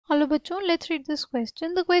चलो बच्चों, let's read this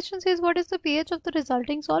question. The question says, what is the pH of the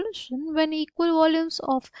resulting solution when equal volumes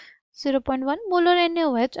of 0.1 molar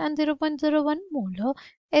NaOH and 0.01 molar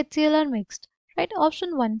HCl are mixed? Right?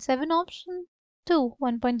 Option 1, 7. Option 2,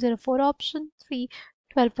 1.04. Option 3,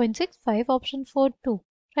 12.65. Option 4, 2.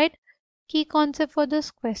 Right? Key concept for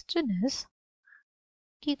this question is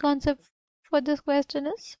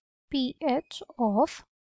pH of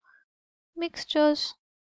mixtures.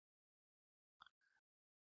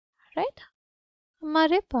 Right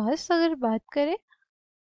हमारे पास अगर बात करें,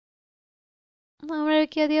 हमारे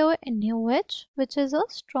क्या दिया हुआ है NaOH which is a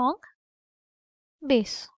strong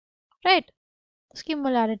base. Right, उसकी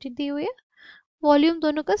मोलारिटी दी हुई है, वॉल्यूम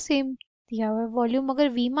दोनों का सेम दिया हुआ है. वॉल्यूम अगर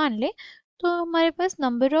V मान ले तो हमारे पास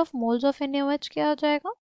number of moles of NaOH क्या हो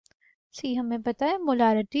जाएगा. सी हमें पता है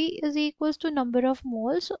molarity is equals to number of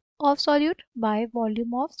moles of solute by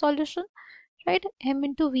volume of solution. Right, m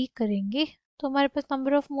into we करेंगे तो हमारे पास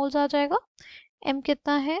नंबर ऑफ मोल्स आ जाएगा. m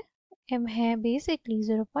कितना है, m है basically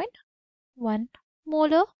 0.1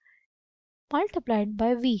 molar multiplied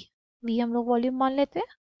by v. v हम लोग वॉल्यूम मान लेते हैं.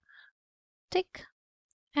 ठीक,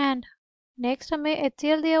 एंड नेक्स्ट हमें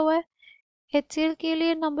HCl दिया हुआ है. HCl के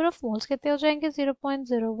लिए नंबर ऑफ मोल्स कितने हो जाएंगे,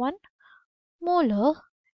 0.01 मोलर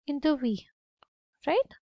इंटू v.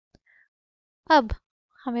 राइट, अब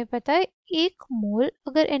हमें पता है एक मोल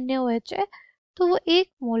अगर NaOH है तो वो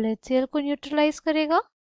एक मोल HCl को न्यूट्रलाइज करेगा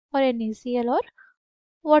और NaCl और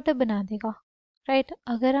वाटर बना देगा. राइट,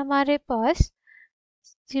 अगर हमारे पास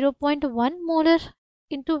 0.1 molar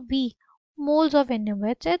into V moles of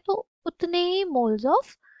NaOH है तो उतने ही मोल्स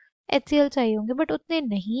ऑफ HCl चाहिए होंगे, बट उतने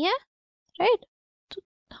नहीं है. राइट, तो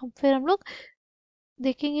फिर हम लोग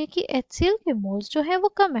देखेंगे कि HCl के मोल्स जो है वो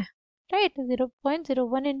कम है. राइट,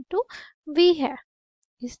 0.01 इंटू V है,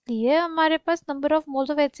 इसलिए हमारे पास number of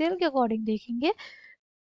moles of HCl के अकॉर्डिंग देखेंगे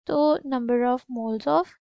तो number of moles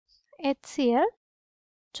of HCl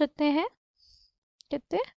कितने हैं,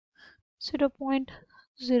 कितने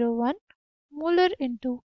 0.01 molar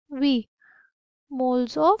into V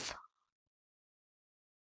moles of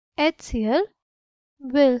HCl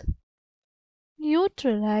will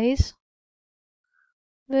neutralize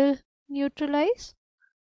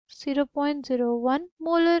 0.01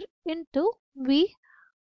 molar into V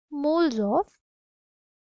moles of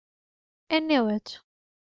NaOH.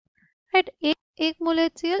 Right, एक मोल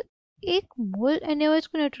HCl एक मोल NaOH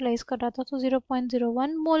को न्यूट्रलाइज कर रहा था, तो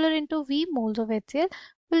 0.01 molar into V moles of HCl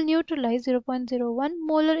will neutralize 0.01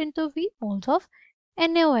 molar into V moles of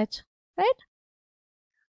NaOH. Right,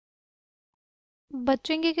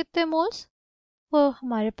 बचेंगे कितने moles, वो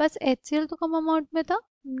हमारे पास HCl तो कम अमाउंट में था,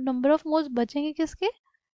 नंबर ऑफ मोल्स बचेंगे किसके,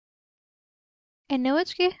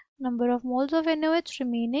 NaOH के. Number of moles of NaOH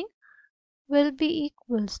remaining will be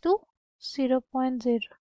equals to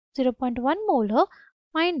 0.1 molar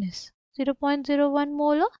minus 0.01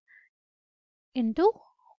 molar into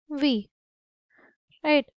V.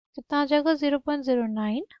 Right, कितना आ जाएगा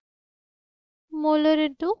 0.09 molar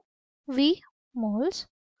into V moles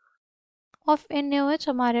of NaOH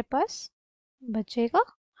हमारे पास बचेगा.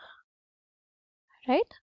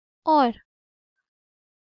 राइट, और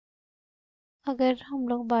अगर हम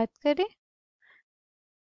लोग बात करें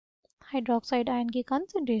हाइड्रोक्साइड आयन की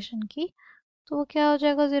कंसंट्रेशन की तो वो क्या हो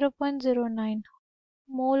जाएगा 0.09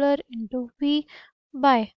 molar into V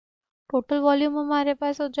by total volume हमारे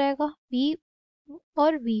पास हो जाएगा V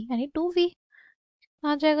और V यानी 2V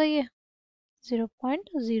आ जाएगा ये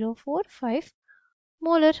 0.045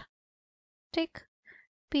 मोलर. ठीक,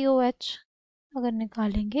 POH अगर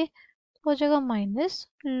निकालेंगे तो हो जाएगा minus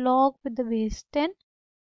log with the base 10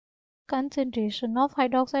 concentration of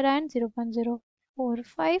hydroxide ion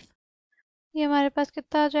 0.045. ये हमारे पास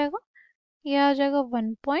कितना आ जाएगा, ये आ जाएगा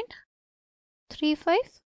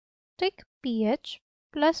 1.35. ठीक, pH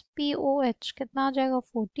प्लस POH कितना आ जाएगा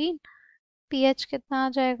 14. pH कितना आ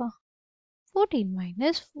जाएगा 14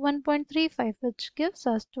 minus 1.35 which gives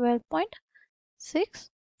us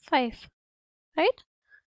 12.65. Right,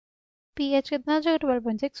 pH कितना आ जाएगा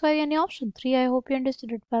 12.65 यानी option 3. I hope you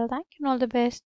understood it well. Thank you, all the best.